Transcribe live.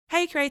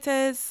Hey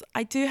creators,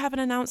 I do have an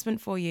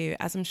announcement for you,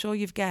 as I'm sure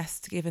you've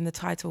guessed given the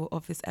title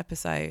of this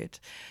episode.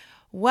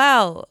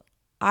 Well,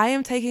 I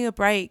am taking a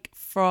break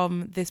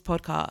from this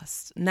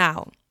podcast.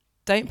 Now,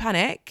 don't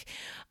panic.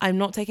 I'm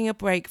not taking a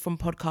break from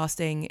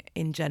podcasting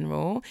in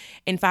general.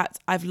 In fact,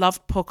 I've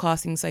loved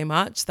podcasting so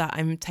much that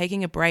I'm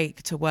taking a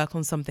break to work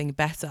on something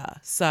better.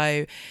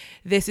 So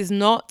this is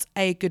not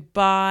a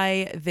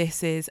goodbye.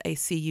 This is a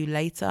see you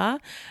later.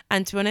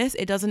 And to be honest,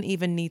 it doesn't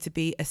even need to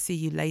be a see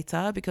you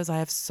later because I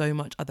have so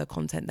much other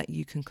content that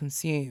you can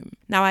consume.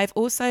 Now, I've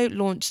also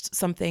launched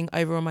something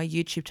over on my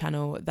YouTube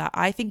channel that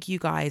I think you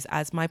guys,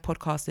 as my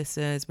podcast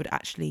listeners, would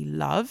actually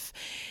love.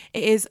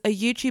 It is a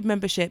YouTube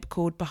membership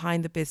called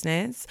Behind the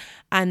Business.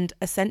 And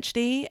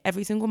essentially,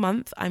 every single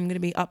month, I'm going to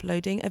be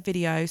uploading a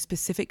video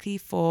specifically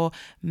for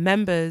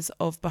members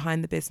of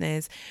Behind the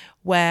Business,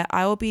 where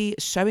I will be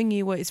showing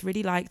you what it's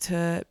really like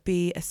to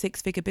be a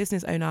six-figure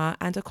business owner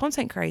and a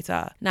content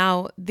creator.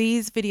 Now,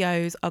 these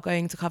videos are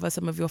going to cover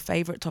some of your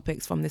favorite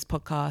topics from this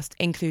podcast,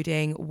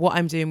 including what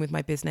I'm doing with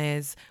my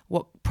business,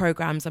 what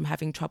programs I'm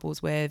having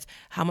troubles with,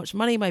 how much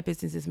money my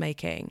business is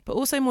making, but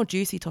also more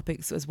juicy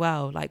topics as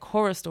well, like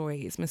horror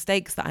stories,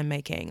 mistakes that I'm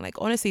making. Like,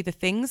 honestly, the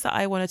things that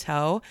I want to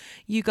tell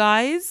you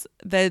guys,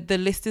 the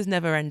list is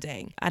never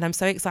ending. And I'm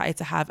so excited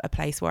to have a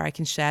place where I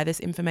can share this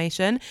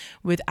information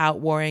without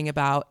worrying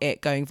about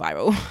it going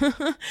viral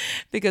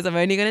because I'm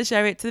only going to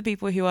share it to the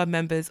people who are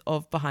members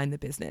of Behind the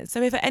Business.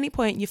 So if at any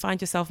point you find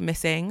yourself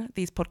missing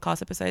these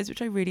podcast episodes,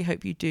 which I really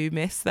hope you do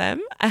miss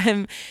them,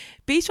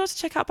 be sure to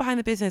check out Behind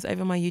the Business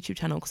over my YouTube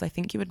channel because I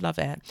think you would love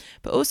it.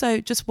 But also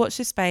just watch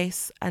this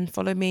space and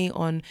follow me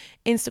on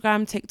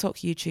Instagram, TikTok,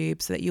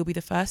 YouTube so that you'll be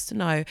the first to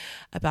know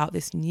about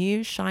this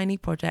new shiny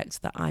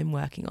project that I'm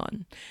working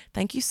on.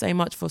 Thank you so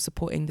much for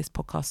supporting this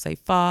podcast so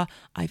far.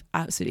 I've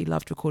absolutely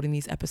loved recording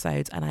these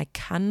episodes and I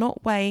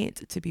cannot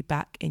wait to be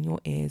back in your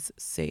ears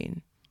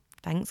soon.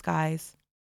 Thanks, guys.